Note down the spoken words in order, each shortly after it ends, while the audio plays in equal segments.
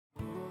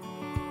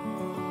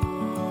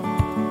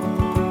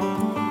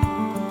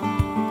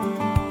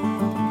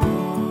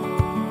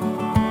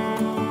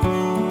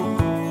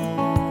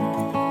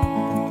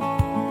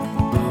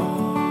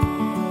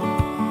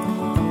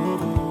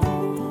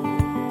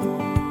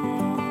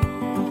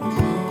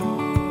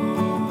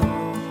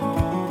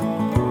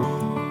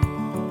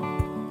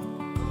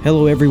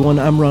Hello everyone,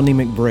 I'm Ronnie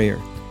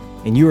McBrayer,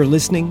 and you are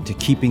listening to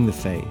Keeping the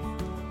Faith.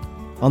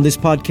 On this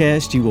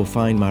podcast, you will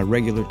find my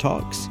regular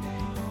talks,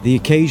 the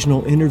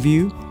occasional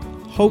interview,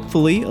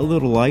 hopefully a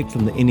little light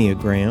from the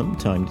Enneagram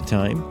time to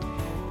time,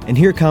 and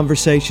hear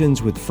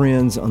conversations with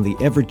friends on the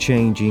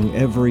ever-changing,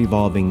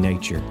 ever-evolving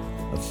nature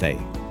of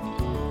faith.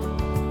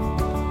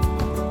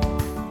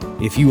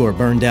 If you are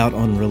burned out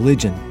on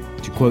religion,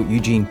 to quote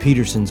Eugene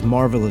Peterson's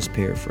marvelous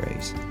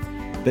paraphrase,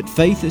 but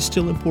faith is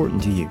still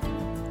important to you,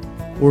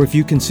 or if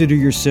you consider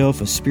yourself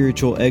a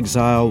spiritual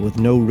exile with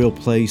no real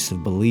place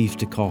of belief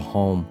to call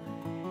home,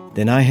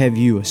 then I have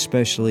you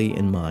especially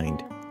in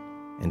mind,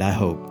 and I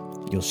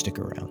hope you'll stick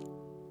around.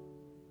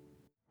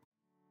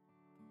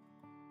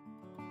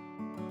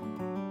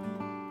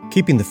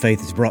 Keeping the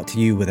Faith is brought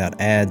to you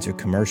without ads or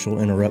commercial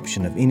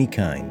interruption of any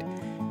kind,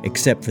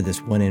 except for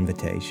this one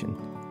invitation.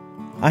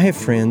 I have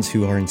friends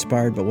who are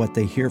inspired by what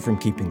they hear from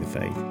Keeping the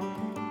Faith,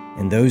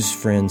 and those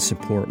friends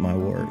support my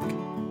work.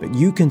 But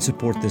you can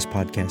support this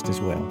podcast as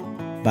well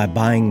by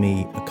buying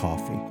me a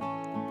coffee.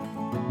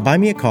 Buy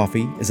Me a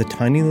Coffee is a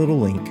tiny little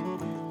link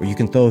where you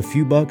can throw a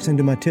few bucks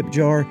into my tip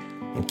jar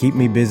and keep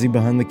me busy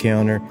behind the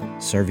counter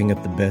serving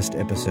up the best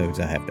episodes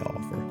I have to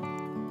offer.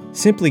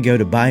 Simply go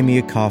to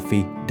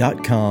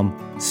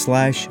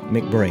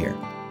buymeacoffee.com/McBrayer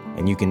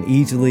and you can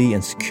easily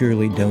and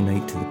securely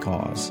donate to the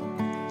cause.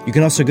 You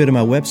can also go to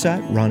my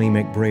website,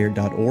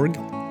 ronniemcbrayer.org,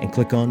 and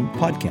click on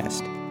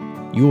Podcast.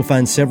 You will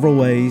find several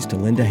ways to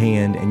lend a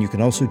hand, and you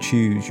can also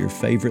choose your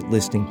favorite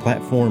listening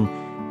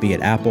platform, be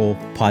it Apple,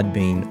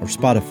 Podbean, or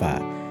Spotify,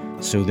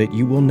 so that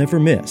you will never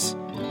miss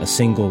a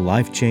single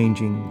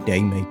life-changing,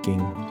 day-making,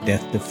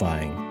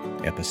 death-defying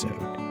episode.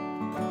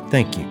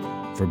 Thank you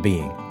for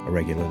being a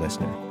regular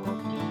listener.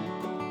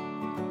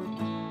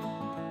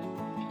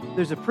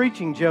 There's a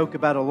preaching joke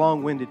about a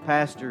long-winded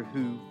pastor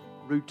who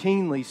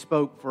routinely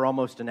spoke for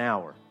almost an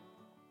hour.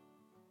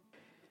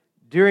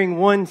 During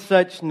one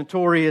such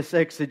notorious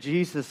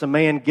exegesis, a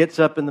man gets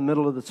up in the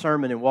middle of the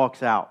sermon and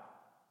walks out.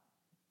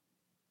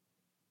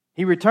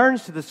 He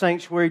returns to the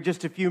sanctuary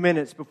just a few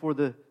minutes before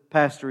the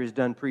pastor is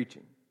done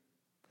preaching.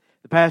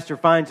 The pastor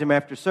finds him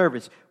after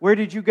service. "Where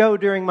did you go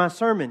during my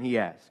sermon?" he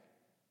asked.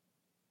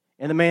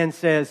 And the man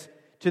says,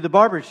 "To the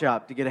barber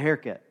shop to get a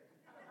haircut."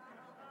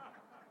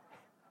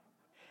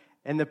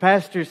 And the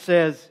pastor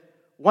says,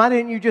 "Why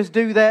didn't you just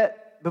do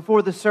that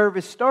before the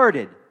service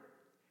started?"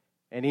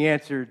 And he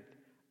answered,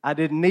 "I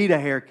didn't need a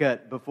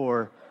haircut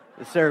before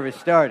the service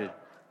started."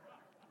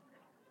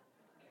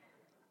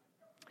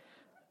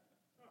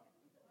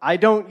 I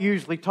don't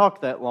usually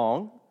talk that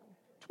long.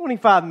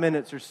 25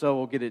 minutes or so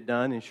will get it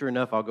done, and sure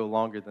enough, I'll go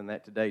longer than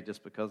that today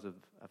just because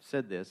I've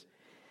said this.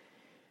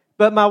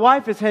 But my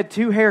wife has had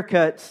 2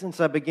 haircuts since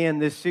I began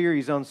this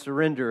series on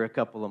surrender a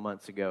couple of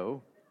months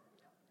ago.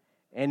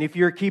 And if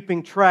you're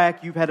keeping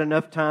track, you've had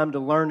enough time to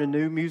learn a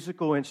new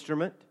musical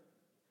instrument,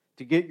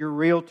 to get your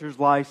realtor's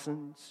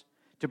license,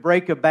 to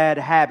break a bad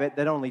habit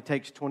that only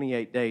takes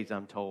 28 days,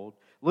 I'm told,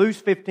 lose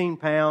 15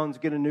 pounds,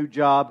 get a new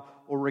job,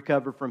 or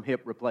recover from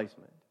hip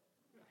replacement.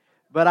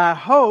 But I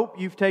hope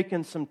you've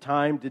taken some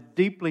time to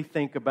deeply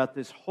think about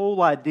this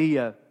whole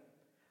idea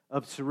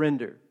of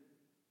surrender.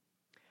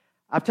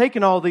 I've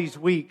taken all these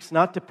weeks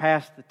not to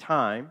pass the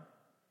time,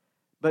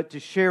 but to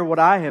share what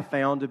I have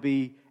found to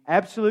be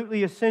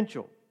absolutely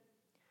essential.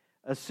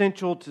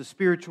 Essential to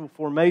spiritual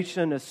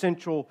formation,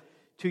 essential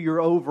to your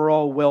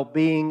overall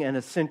well-being, and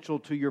essential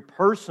to your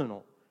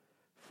personal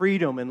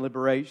freedom and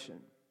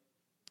liberation.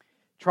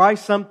 Try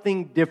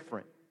something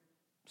different.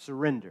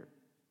 Surrender.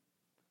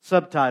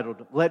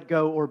 Subtitled, "Let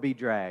Go or Be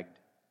Dragged."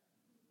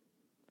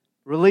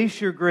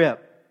 Release your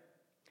grip.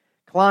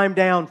 Climb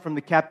down from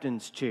the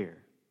captain's chair.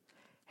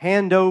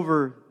 Hand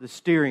over the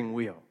steering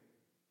wheel.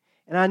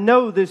 And I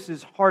know this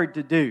is hard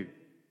to do.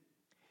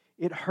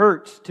 It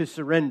hurts to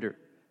surrender,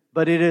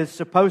 but it is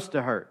supposed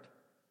to hurt.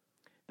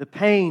 The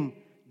pain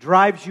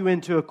drives you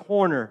into a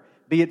corner,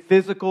 be it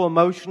physical,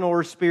 emotional,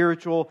 or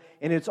spiritual,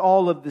 and it's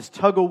all of this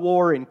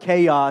tug-of-war and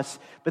chaos.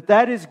 But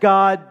that is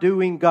God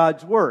doing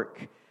God's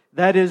work.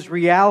 That is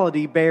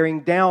reality bearing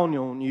down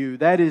on you.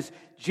 That is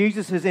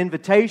Jesus'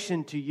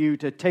 invitation to you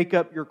to take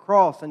up your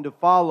cross and to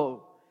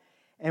follow.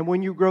 And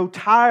when you grow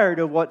tired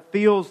of what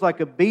feels like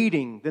a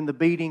beating, then the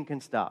beating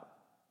can stop.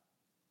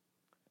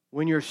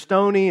 When your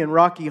stony and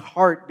rocky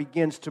heart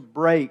begins to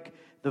break,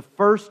 the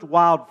first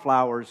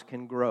wildflowers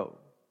can grow.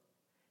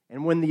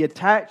 And when the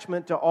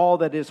attachment to all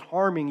that is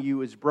harming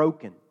you is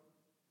broken,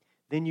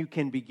 then you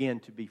can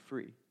begin to be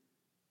free.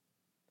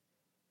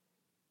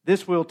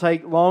 This will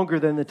take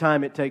longer than the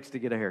time it takes to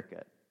get a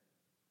haircut.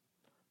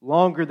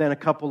 Longer than a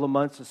couple of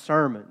months of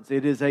sermons.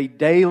 It is a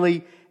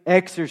daily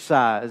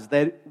exercise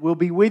that will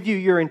be with you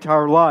your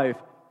entire life,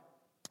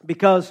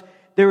 because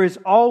there is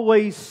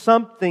always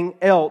something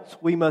else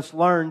we must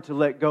learn to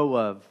let go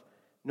of,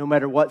 no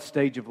matter what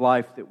stage of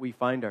life that we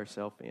find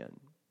ourselves in.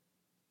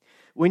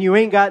 When you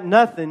ain't got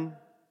nothing,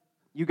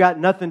 you got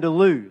nothing to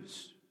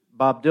lose,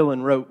 Bob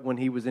Dylan wrote when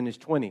he was in his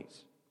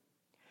 20s.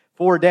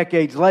 4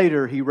 decades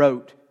later, he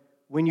wrote,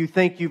 "When you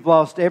think you've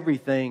lost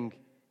everything,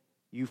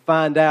 you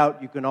find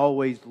out you can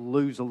always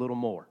lose a little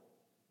more.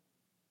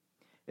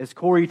 As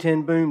Corrie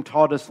ten Boom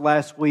taught us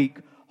last week,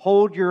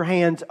 hold your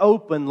hands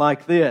open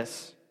like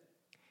this,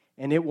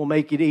 and it will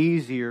make it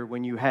easier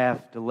when you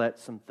have to let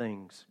some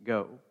things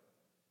go.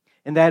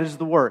 And that is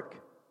the work.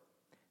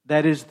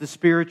 That is the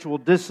spiritual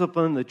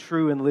discipline, the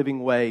true and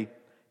living way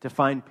to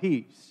find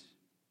peace.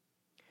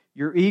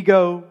 Your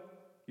ego,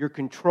 your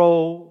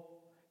control,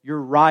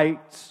 your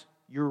rights,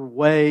 your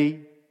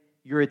way,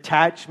 your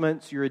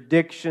attachments, your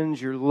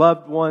addictions, your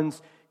loved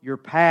ones, your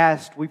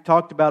past. We've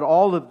talked about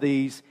all of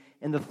these.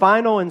 And the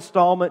final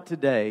installment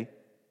today,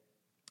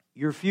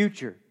 your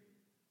future.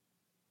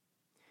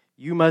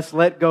 You must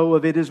let go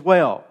of it as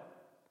well,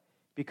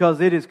 because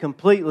it is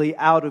completely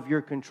out of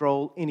your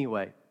control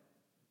anyway.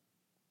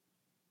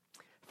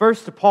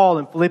 First to Paul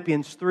in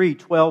Philippians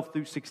 3:12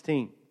 through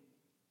 16.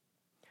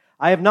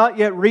 I have not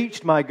yet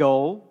reached my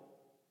goal,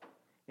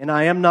 and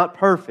I am not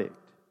perfect.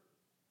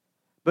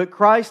 But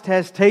Christ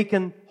has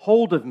taken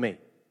hold of me.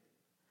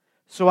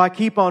 So I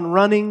keep on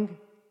running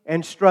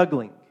and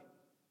struggling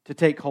to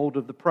take hold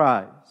of the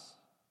prize.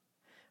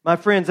 My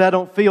friends, I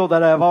don't feel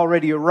that I've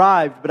already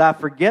arrived, but I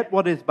forget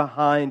what is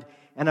behind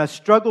and I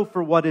struggle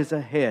for what is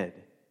ahead.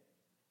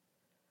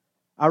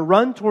 I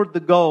run toward the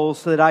goal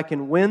so that I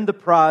can win the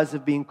prize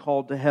of being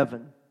called to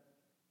heaven.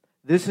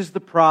 This is the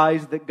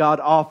prize that God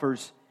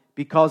offers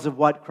because of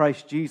what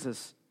Christ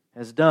Jesus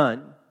has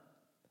done.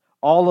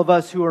 All of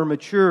us who are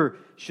mature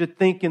should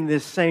think in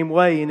this same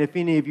way, and if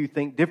any of you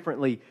think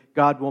differently,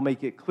 God will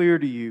make it clear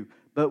to you.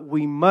 But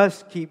we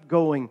must keep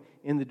going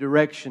in the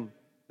direction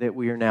that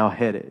we are now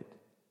headed.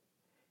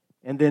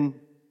 And then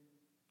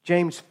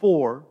James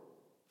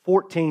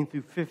 4:14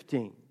 through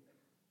 15.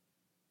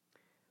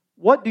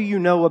 What do you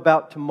know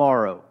about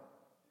tomorrow?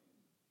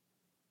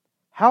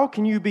 How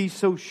can you be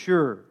so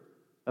sure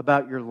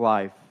about your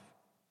life?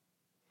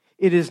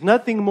 It is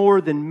nothing more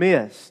than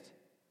mist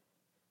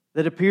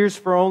that appears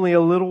for only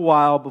a little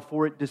while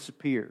before it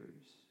disappears.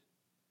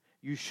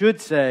 You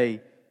should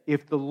say,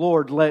 if the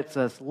Lord lets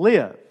us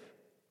live,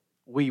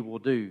 we will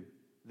do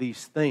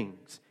these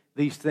things.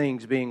 These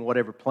things being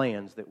whatever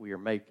plans that we are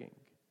making.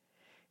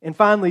 And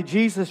finally,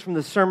 Jesus from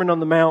the Sermon on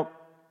the Mount.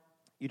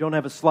 You don't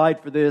have a slide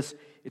for this.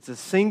 It's a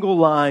single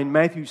line,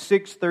 Matthew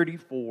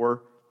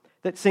 6:34,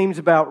 that seems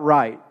about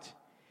right.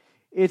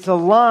 It's a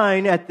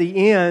line at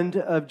the end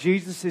of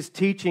Jesus'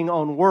 teaching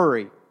on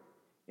worry.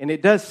 And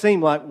it does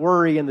seem like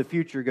worry and the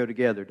future go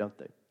together, don't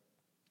they?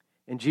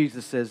 And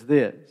Jesus says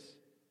this: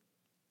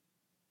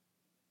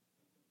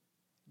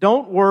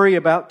 don't worry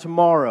about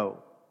tomorrow.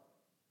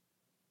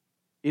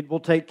 It will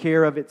take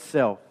care of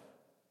itself.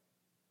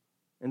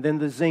 And then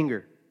the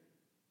zinger: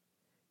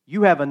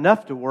 you have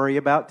enough to worry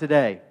about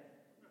today.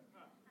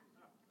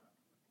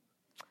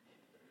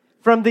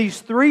 From these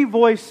three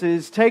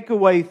voices, take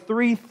away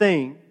three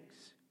things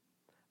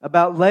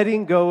about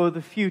letting go of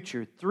the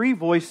future. Three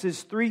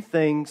voices, three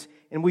things,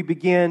 and we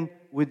begin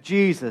with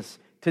Jesus.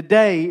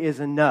 Today is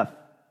enough,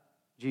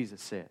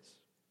 Jesus says.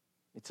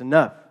 It's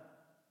enough.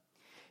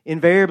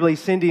 Invariably,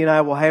 Cindy and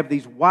I will have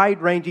these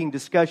wide-ranging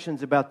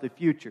discussions about the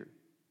future,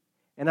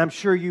 and I'm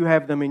sure you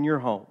have them in your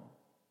home.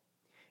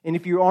 And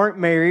if you aren't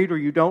married or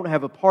you don't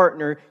have a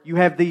partner, you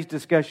have these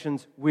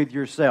discussions with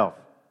yourself.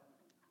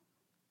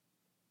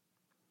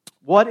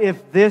 What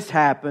if this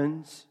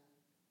happens?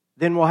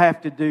 Then we'll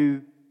have to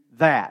do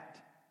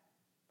that.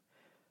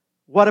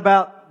 What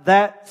about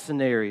that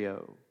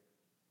scenario?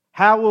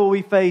 How will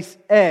we face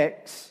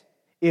X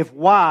if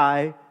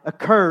Y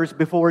occurs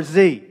before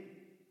Z?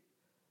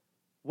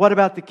 What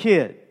about the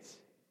kids?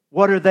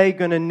 What are they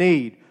going to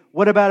need?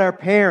 What about our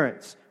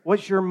parents?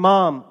 What's your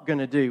mom going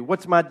to do?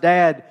 What's my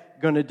dad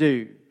going to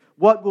do?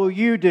 What will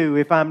you do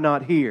if I'm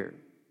not here?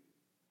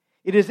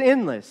 It is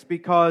endless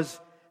because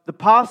the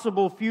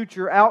possible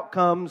future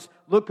outcomes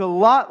look a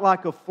lot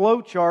like a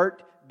flowchart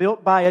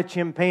built by a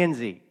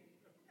chimpanzee.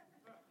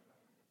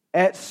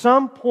 At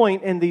some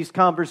point in these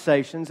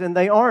conversations, and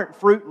they aren't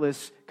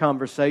fruitless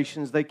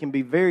conversations, they can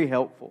be very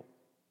helpful,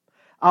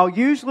 I'll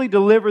usually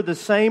deliver the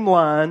same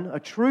line, a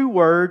true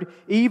word,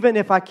 even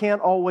if I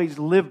can't always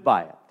live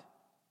by it.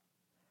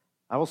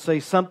 I will say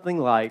something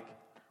like,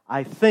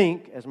 I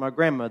think, as my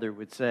grandmother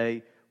would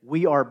say,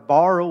 we are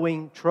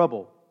borrowing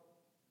trouble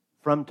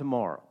from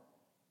tomorrow.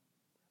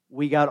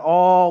 We got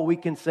all we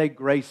can say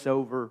grace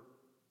over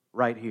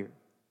right here.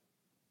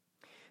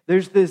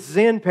 There's this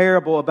Zen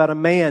parable about a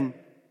man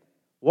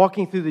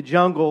walking through the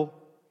jungle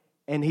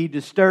and he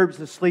disturbs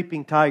a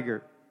sleeping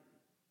tiger.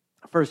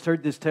 I first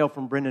heard this tale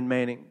from Brendan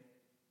Manning.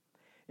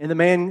 And the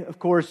man, of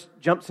course,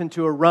 jumps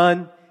into a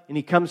run and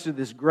he comes to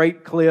this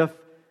great cliff.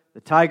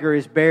 The tiger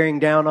is bearing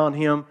down on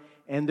him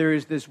and there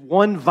is this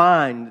one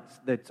vine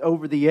that's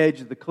over the edge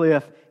of the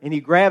cliff, and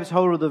he grabs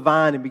hold of the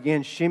vine and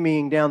begins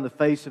shimmying down the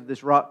face of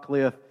this rock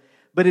cliff.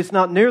 But it's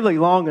not nearly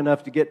long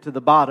enough to get to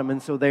the bottom,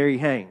 and so there he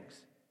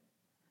hangs.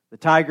 The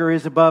tiger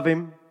is above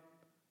him.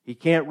 He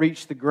can't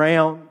reach the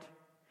ground.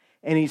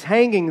 And he's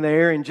hanging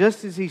there, and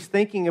just as he's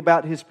thinking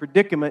about his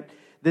predicament,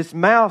 this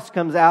mouse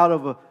comes out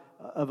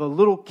of a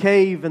little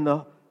cave in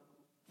the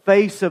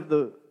face of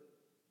the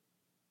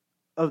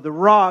of the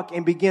rock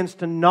and begins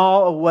to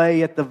gnaw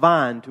away at the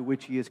vine to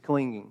which he is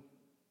clinging.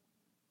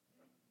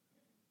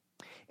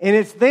 And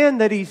it's then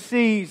that he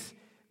sees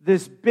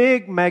this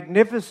big,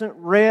 magnificent,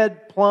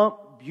 red, plump,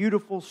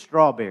 beautiful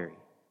strawberry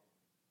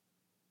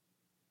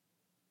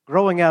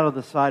growing out of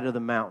the side of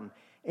the mountain.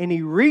 And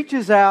he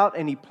reaches out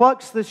and he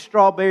plucks this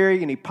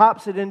strawberry and he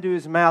pops it into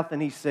his mouth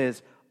and he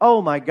says,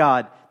 "Oh my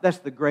God, that's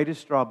the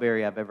greatest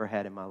strawberry I've ever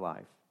had in my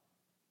life."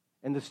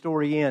 And the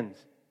story ends.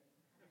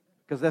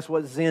 Because that's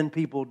what Zen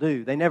people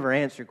do. They never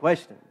answer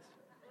questions.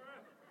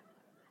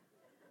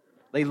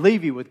 They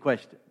leave you with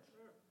questions.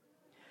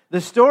 The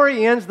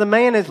story ends, the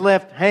man is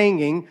left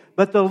hanging,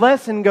 but the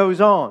lesson goes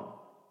on.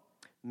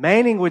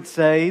 Manning would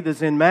say, the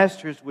Zen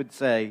masters would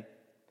say,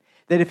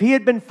 that if he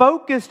had been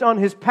focused on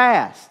his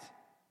past,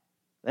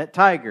 that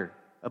tiger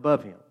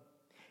above him,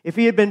 if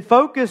he had been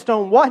focused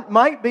on what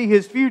might be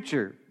his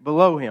future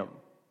below him,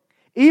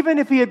 even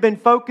if he had been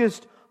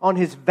focused on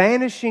his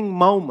vanishing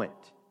moment,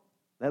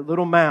 that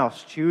little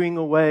mouse chewing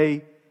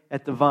away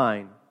at the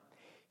vine,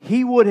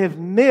 he would have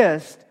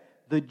missed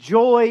the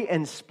joy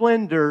and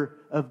splendor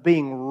of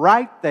being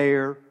right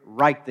there,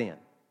 right then.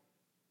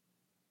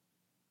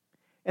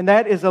 And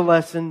that is a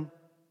lesson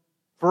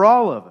for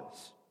all of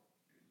us.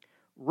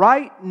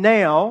 Right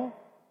now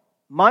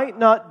might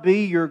not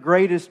be your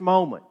greatest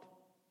moment,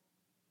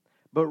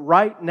 but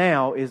right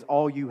now is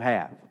all you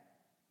have.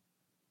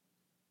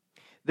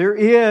 There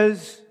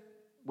is,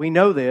 we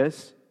know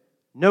this,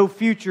 no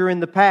future in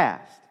the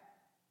past,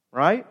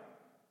 right?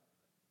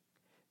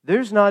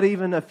 There's not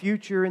even a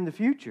future in the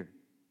future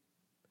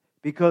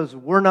because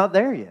we're not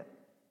there yet.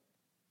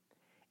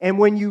 And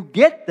when you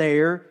get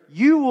there,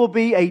 you will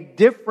be a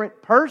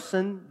different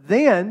person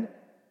then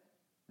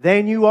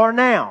than you are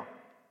now.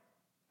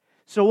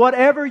 So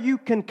whatever you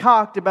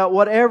concoct about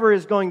whatever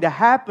is going to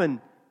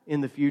happen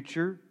in the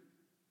future,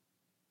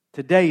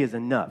 today is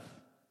enough.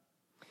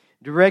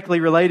 Directly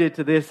related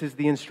to this is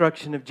the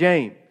instruction of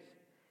James.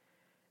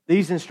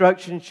 These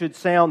instructions should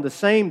sound the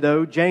same,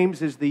 though.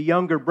 James is the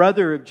younger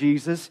brother of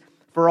Jesus.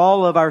 For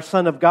all of our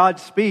Son of God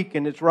speak,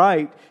 and it's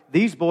right,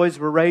 these boys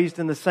were raised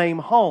in the same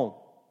home.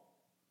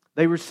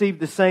 They received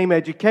the same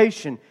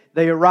education.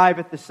 They arrive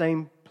at the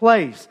same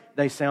place.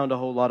 They sound a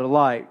whole lot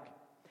alike.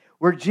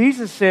 Where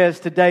Jesus says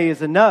today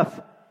is enough,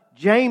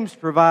 James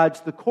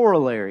provides the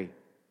corollary.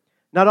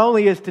 Not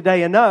only is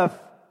today enough,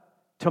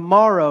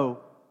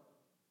 tomorrow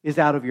is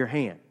out of your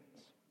hands.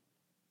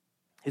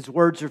 His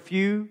words are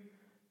few.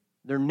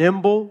 They're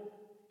nimble.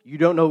 You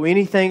don't know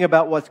anything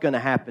about what's going to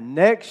happen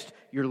next.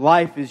 Your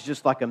life is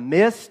just like a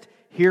mist.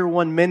 Here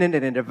 1 minute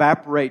and it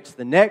evaporates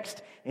the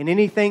next. And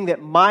anything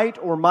that might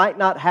or might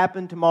not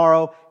happen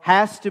tomorrow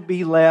has to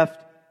be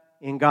left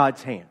in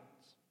God's hands.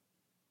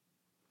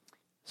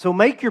 So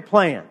make your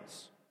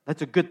plans.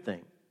 That's a good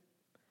thing.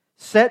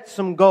 Set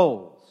some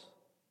goals.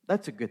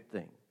 That's a good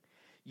thing.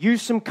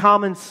 Use some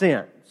common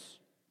sense.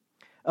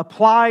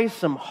 Apply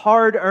some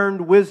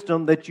hard-earned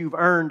wisdom that you've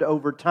earned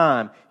over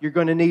time. You're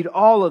going to need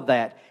all of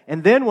that.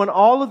 And then when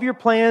all of your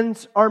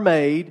plans are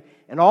made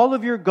and all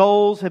of your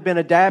goals have been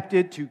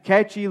adapted to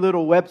catchy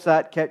little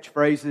website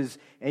catchphrases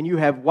and you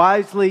have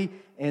wisely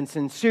and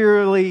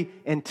sincerely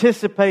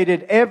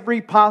anticipated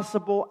every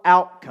possible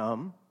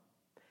outcome,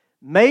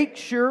 make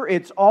sure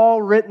it's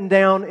all written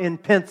down in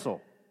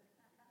pencil.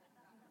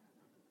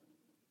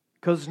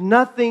 Because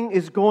nothing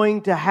is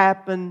going to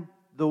happen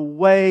the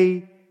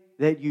way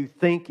that you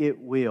think it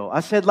will.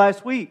 I said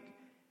last week,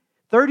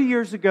 30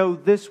 years ago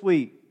this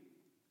week,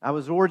 I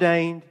was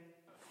ordained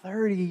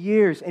 30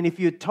 years. And if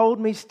you had told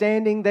me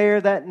standing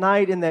there that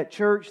night in that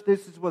church,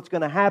 this is what's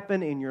going to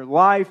happen in your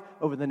life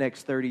over the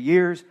next 30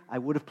 years, I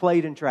would have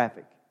played in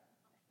traffic.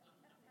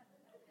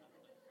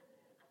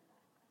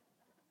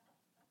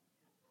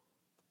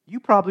 You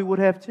probably would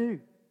have too.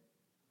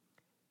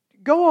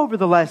 Go over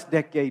the last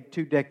decade,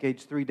 2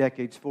 decades, 3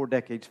 decades, 4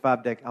 decades,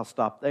 5 decades. I'll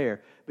stop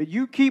there. But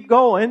you keep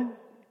going.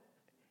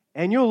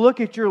 And you'll look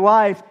at your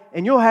life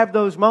and you'll have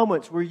those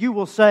moments where you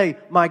will say,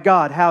 my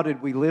God, how did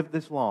we live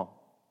this long?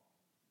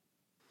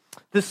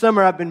 This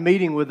summer I've been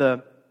meeting with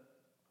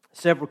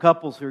several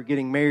couples who are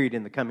getting married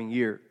in the coming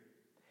year.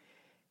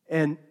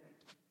 And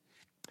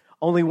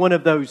only one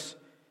of those,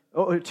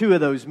 or 2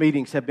 of those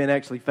meetings have been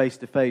actually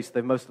face-to-face.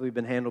 They've mostly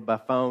been handled by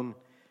phone,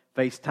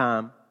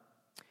 FaceTime.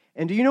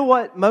 And do you know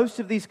what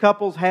most of these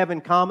couples have in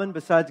common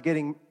besides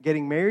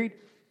getting married?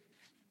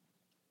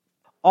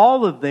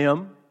 All of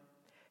them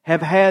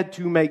have had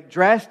to make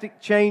drastic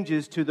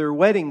changes to their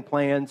wedding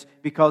plans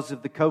because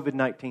of the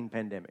COVID-19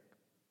 pandemic.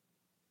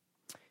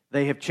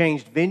 They have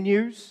changed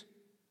venues.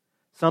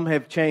 Some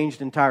have changed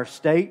entire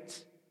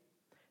states.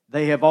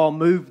 They have all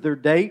moved their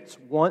dates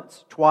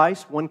once,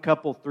 twice, one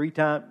couple 3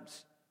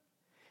 times.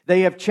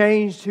 They have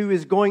changed who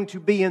is going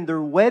to be in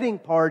their wedding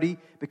party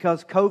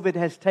because COVID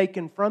has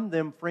taken from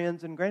them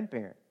friends and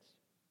grandparents.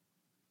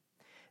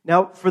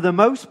 Now, for the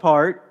most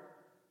part,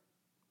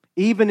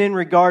 even in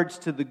regards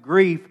to the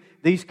grief,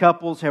 these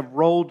couples have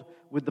rolled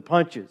with the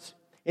punches.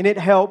 And it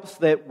helps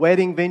that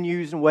wedding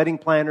venues and wedding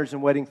planners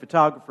and wedding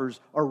photographers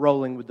are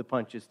rolling with the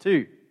punches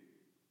too.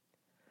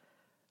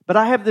 But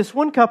I have this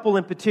one couple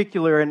in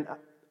particular, and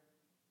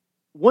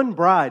one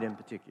bride in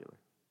particular,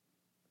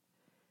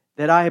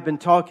 that I have been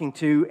talking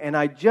to, and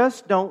I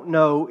just don't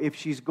know if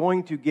she's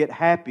going to get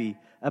happy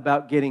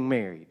about getting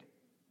married.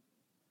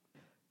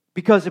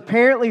 Because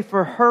apparently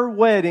for her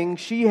wedding,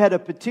 she had a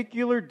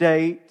particular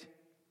date,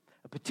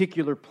 a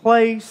particular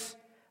place,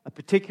 a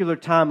particular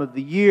time of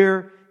the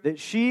year that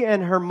she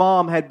and her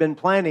mom had been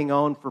planning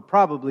on for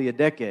probably a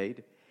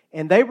decade.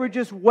 And they were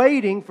just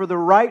waiting for the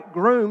right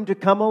groom to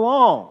come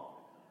along.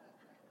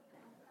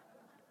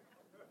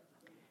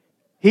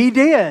 He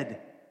did.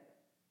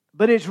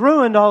 But it's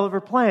ruined all of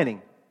her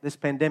planning. This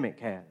pandemic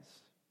has.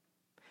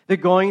 They're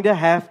going to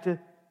have to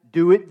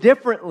do it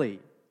differently.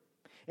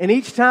 And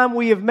each time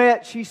we have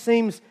met, she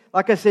seems,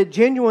 like I said,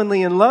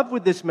 genuinely in love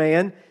with this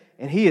man.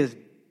 And he is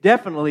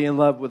definitely in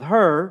love with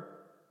her.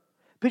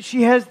 But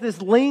she has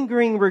this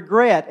lingering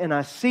regret. And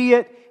I see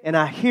it and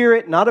I hear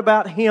it, not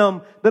about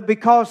him, but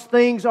because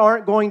things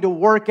aren't going to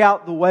work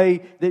out the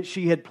way that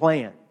she had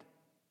planned.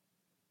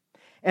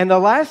 And the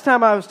last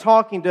time I was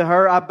talking to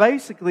her, I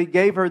basically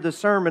gave her the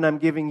sermon I'm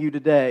giving you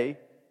today.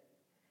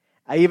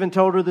 I even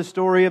told her the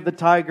story of the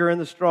tiger and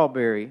the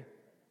strawberry.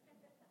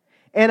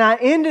 And I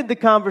ended the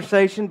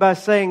conversation by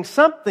saying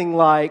something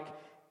like,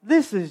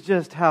 "This is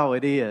just how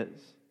it is."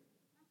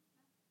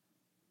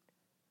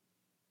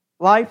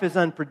 Life is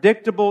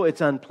unpredictable,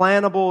 it's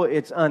unplannable,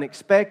 it's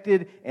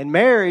unexpected, and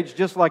marriage,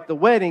 just like the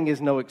wedding,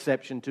 is no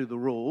exception to the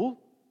rule.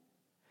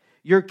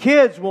 Your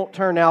kids won't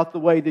turn out the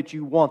way that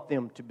you want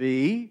them to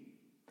be.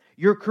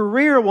 Your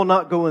career will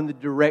not go in the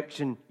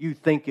direction you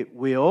think it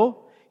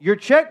will. Your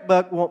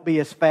checkbook won't be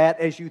as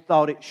fat as you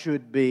thought it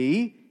should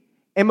be.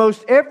 And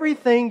most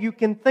everything you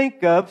can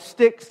think of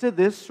sticks to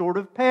this sort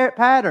of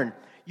pattern.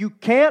 You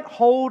can't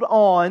hold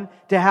on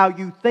to how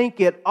you think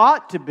it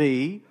ought to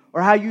be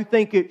or how you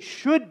think it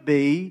should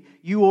be.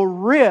 You will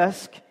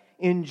risk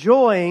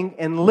enjoying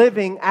and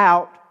living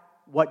out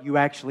what you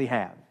actually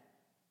have.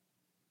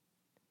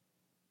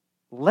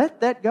 Let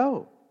that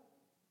go.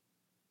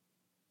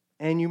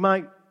 And you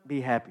might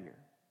be happier.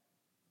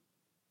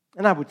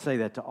 And I would say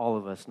that to all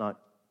of us,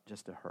 not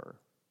just to her.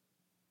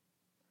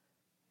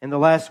 And the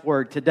last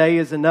word, today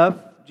is enough,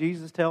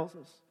 Jesus tells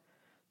us.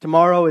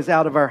 Tomorrow is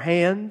out of our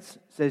hands,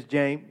 says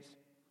James.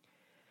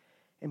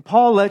 And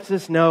Paul lets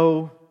us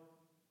know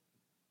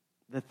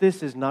that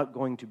this is not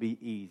going to be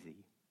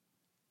easy.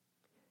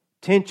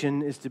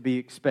 Tension is to be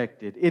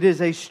expected. It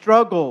is a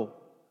struggle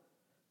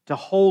to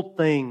hold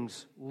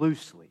things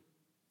loosely,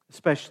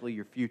 especially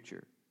your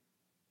future.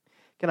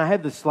 Can I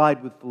have the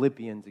slide with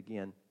Philippians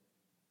again?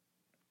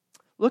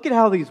 Look at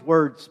how these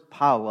words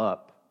pile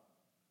up.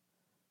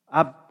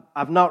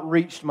 I've not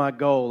reached my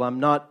goal. I'm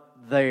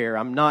not there.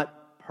 I'm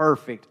not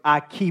perfect. I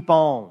keep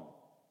on.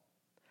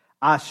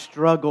 I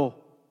struggle.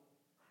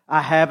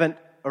 I haven't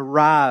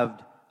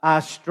arrived. I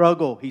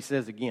struggle, he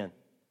says again.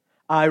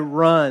 I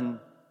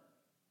run.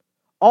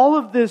 All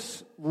of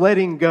this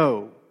letting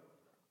go,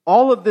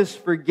 all of this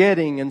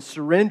forgetting and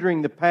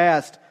surrendering the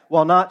past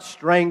while not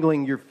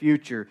strangling your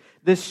future.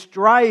 This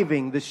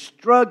striving, this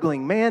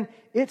struggling, man,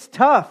 it's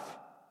tough.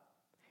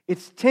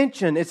 It's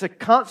tension. It's a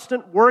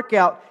constant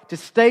workout to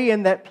stay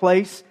in that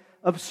place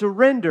of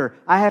surrender.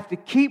 I have to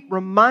keep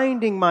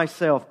reminding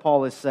myself,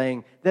 Paul is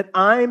saying, that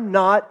I'm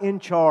not in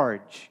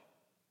charge.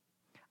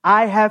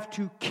 I have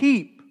to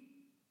keep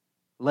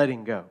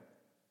letting go.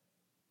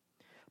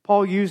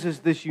 Paul uses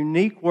this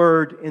unique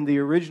word in the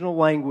original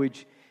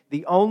language.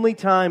 The only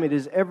time it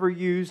is ever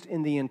used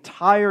in the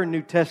entire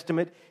New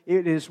Testament,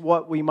 it is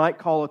what we might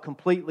call a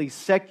completely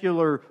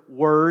secular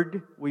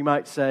word, we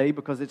might say,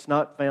 because it's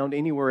not found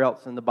anywhere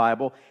else in the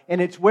Bible.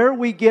 And it's where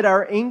we get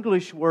our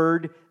English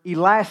word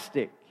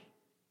elastic.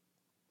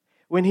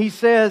 When he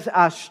says,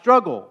 I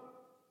struggle,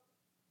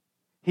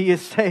 he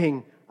is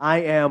saying,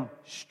 I am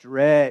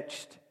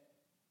stretched.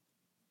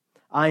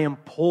 I am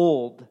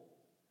pulled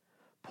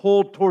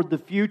toward the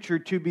future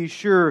to be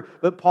sure,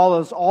 but Paul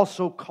is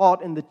also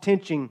caught in the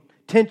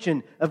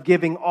tension of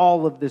giving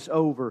all of this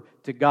over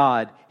to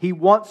God. He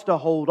wants to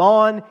hold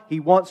on,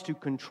 he wants to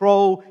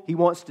control, he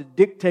wants to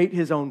dictate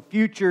his own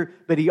future,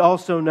 but he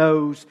also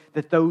knows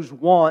that those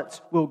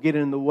wants will get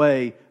in the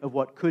way of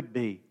what could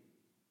be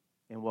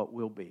and what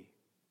will be.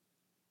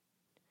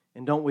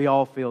 And don't we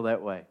all feel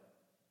that way?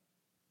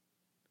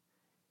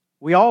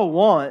 We all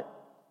want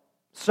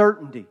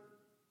certainty.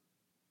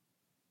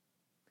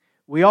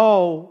 We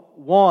all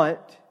want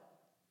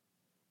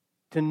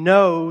to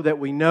know that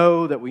we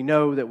know that we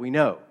know that we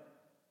know.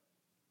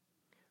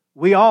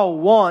 We all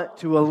want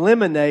to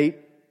eliminate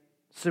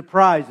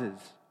surprises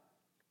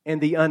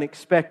and the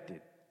unexpected.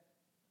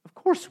 Of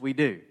course we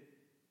do.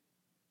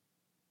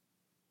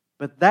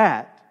 But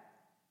that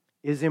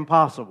is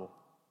impossible.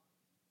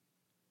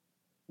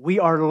 We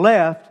are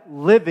left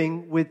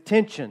living with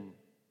tension,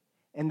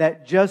 and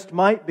that just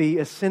might be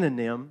a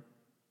synonym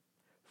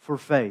for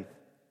faith.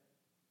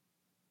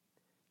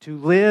 To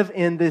live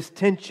in this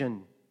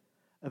tension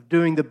of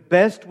doing the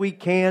best we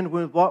can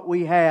with what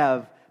we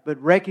have,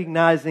 but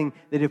recognizing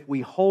that if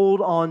we hold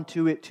on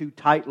to it too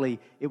tightly,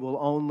 it will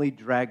only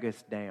drag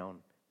us down.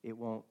 It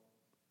won't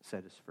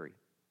set us free.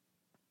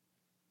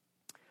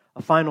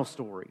 A final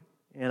story,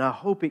 and I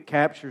hope it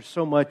captures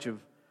so much of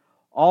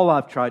all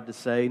I've tried to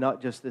say,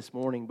 not just this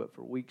morning, but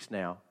for weeks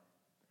now.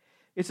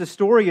 It's a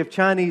story of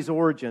Chinese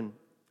origin,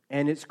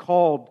 and it's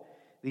called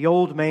The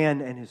Old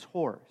Man and His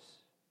Horse.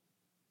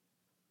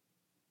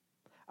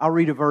 I'll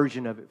read a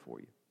version of it for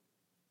you.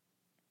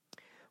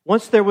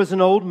 Once there was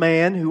an old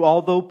man who,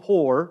 although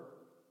poor,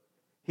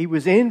 he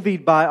was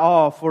envied by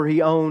all, for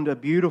he owned a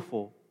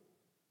beautiful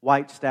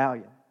white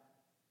stallion.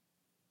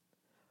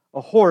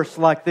 A horse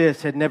like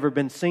this had never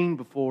been seen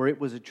before. It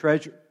was a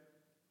treasure.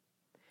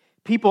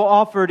 People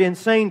offered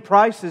insane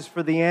prices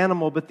for the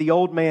animal, but the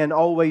old man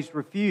always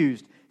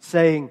refused,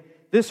 saying,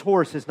 "This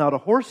horse is not a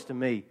horse to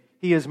me.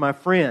 He is my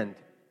friend.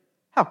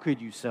 How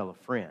could you sell a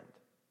friend?"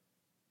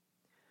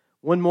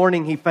 One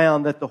morning he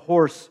found that the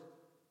horse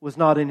was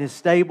not in his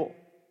stable.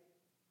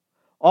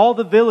 All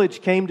the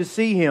village came to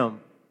see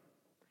him.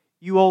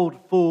 "You old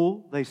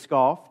fool," they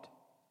scoffed.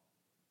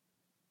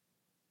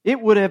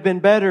 "It would have been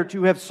better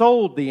to have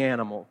sold the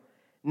animal.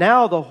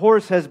 Now the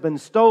horse has been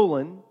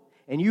stolen,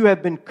 and you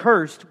have been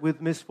cursed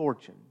with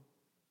misfortune."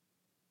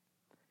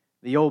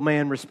 The old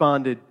man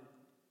responded,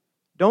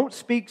 "Don't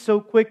speak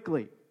so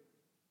quickly.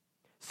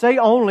 Say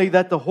only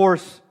that the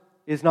horse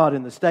is not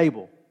in the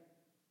stable.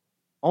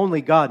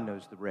 Only God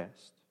knows the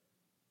rest."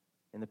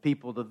 And the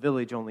people of the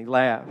village only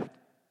laughed.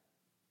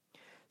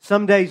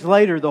 Some days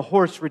later, the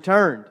horse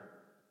returned.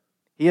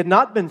 He had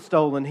not been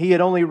stolen. He had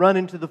only run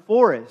into the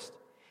forest.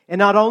 And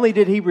not only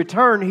did he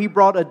return, he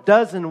brought a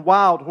dozen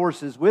wild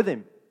horses with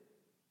him.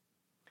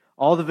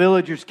 All the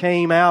villagers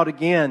came out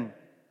again.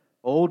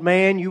 "Old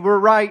man, you were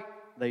right,"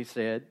 they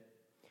said.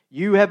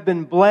 "You have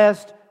been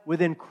blessed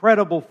with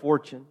incredible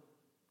fortune."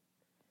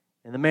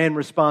 And the man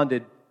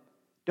responded,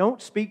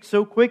 "Don't speak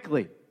so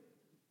quickly.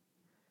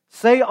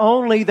 Say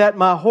only that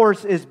my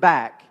horse is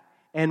back,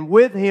 and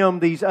with him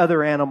these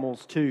other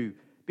animals too,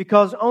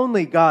 because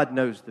only God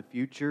knows the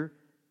future."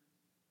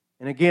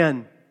 And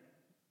again,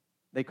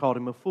 they called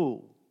him a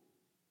fool.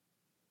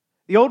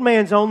 The old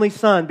man's only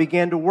son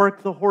began to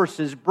work the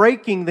horses,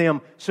 breaking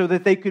them so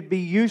that they could be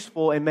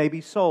useful and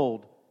maybe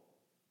sold.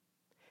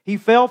 He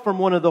fell from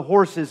one of the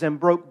horses and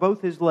broke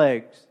both his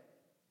legs.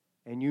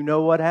 And you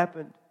know what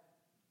happened?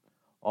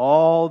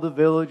 All the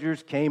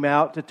villagers came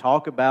out to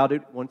talk about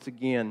it once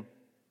again.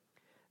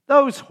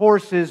 "Those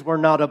horses were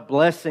not a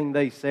blessing,"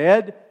 they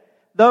said.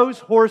 "Those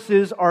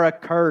horses are a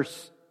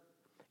curse.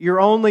 Your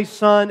only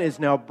son is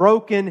now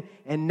broken,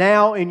 and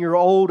now in your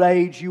old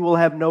age you will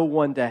have no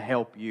one to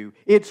help you.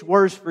 It's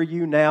worse for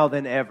you now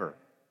than ever."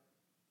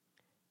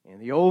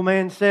 And the old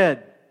man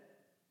said,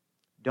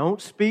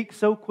 "Don't speak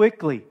so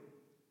quickly.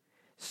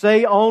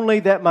 Say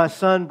only that my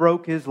son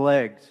broke his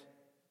legs.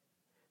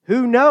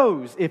 Who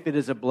knows if it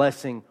is a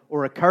blessing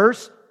or a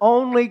curse?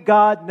 Only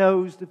God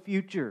knows the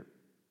future."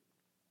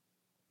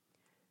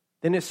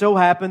 Then it so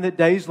happened that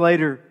days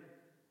later,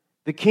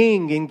 the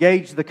king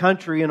engaged the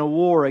country in a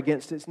war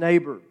against its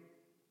neighbor.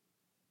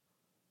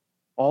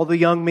 All the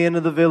young men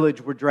of the village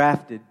were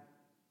drafted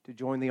to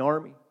join the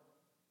army.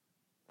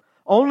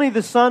 Only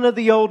the son of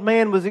the old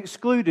man was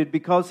excluded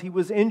because he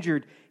was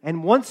injured.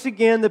 And once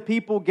again the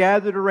people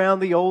gathered around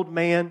the old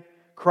man,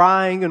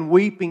 crying and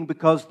weeping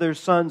because their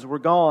sons were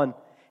gone.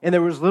 And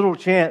there was little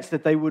chance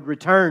that they would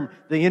return.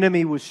 The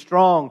enemy was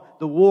strong.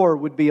 The war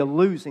would be a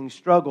losing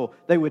struggle.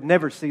 They would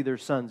never see their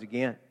sons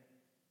again.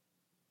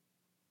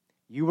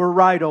 "You were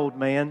right, old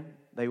man,"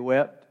 they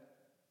wept.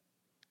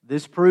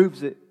 "This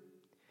proves it.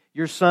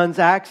 Your son's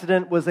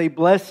accident was a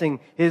blessing.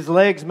 His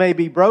legs may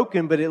be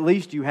broken, but at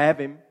least you have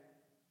him."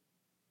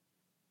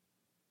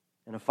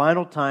 And a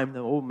final time,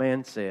 the old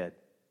man said,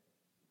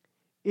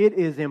 "It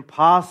is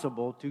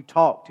impossible to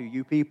talk to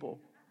you people.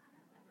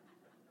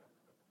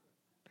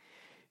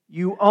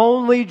 You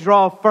only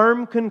draw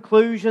firm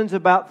conclusions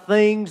about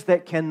things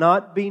that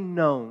cannot be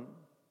known.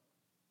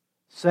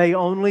 Say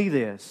only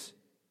this: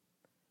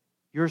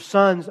 your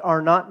sons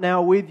are not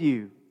now with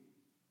you.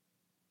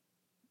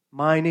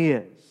 Mine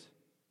is.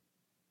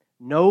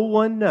 No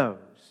one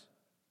knows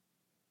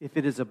if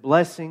it is a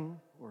blessing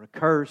or a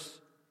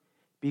curse,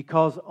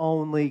 because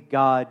only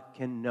God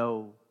can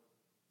know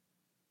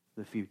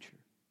the future."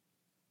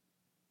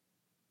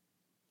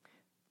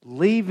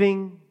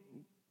 Leaving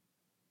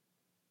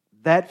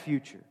that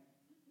future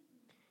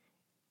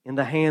in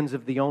the hands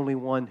of the only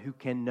one who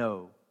can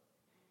know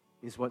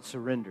is what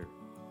surrender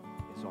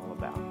is all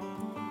about.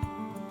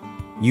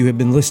 You have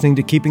been listening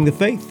to Keeping the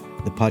Faith,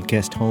 the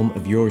podcast home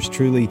of yours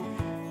truly,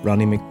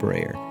 Ronnie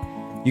McBrayer.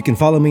 You can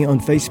follow me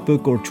on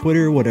Facebook or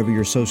Twitter, whatever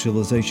your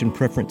socialization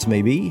preference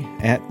may be.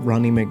 At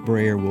Ronnie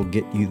McBrayer will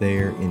get you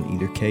there in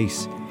either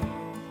case.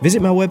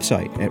 Visit my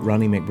website at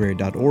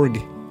ronniemcbrayer.org,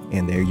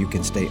 and there you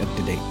can stay up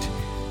to date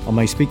on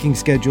my speaking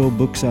schedule,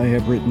 books I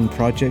have written,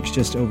 projects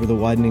just over the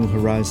widening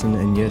horizon,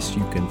 and yes,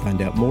 you can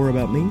find out more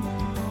about me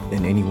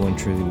than anyone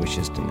truly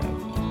wishes to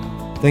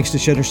know. Thanks to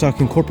Shutterstock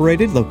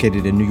Incorporated,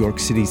 located in New York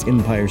City's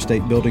Empire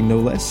State Building, no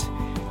less,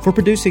 for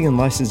producing and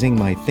licensing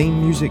my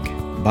theme music.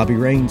 Bobby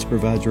Rains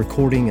provides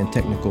recording and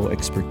technical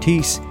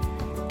expertise.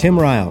 Tim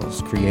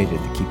Riles created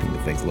the Keeping the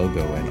Faith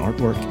logo and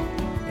artwork,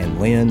 and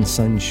Lynn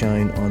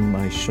Sunshine on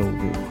My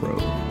Shoulder Crow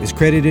is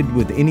credited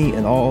with any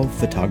and all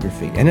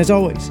photography. And as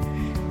always,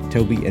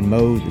 Toby and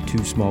Mo, the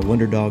two small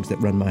wonder dogs that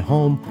run my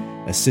home,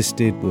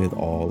 assisted with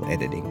all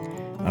editing.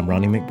 I'm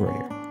Ronnie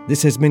McBrayer.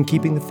 This has been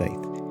Keeping the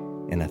Faith,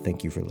 and I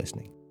thank you for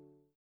listening.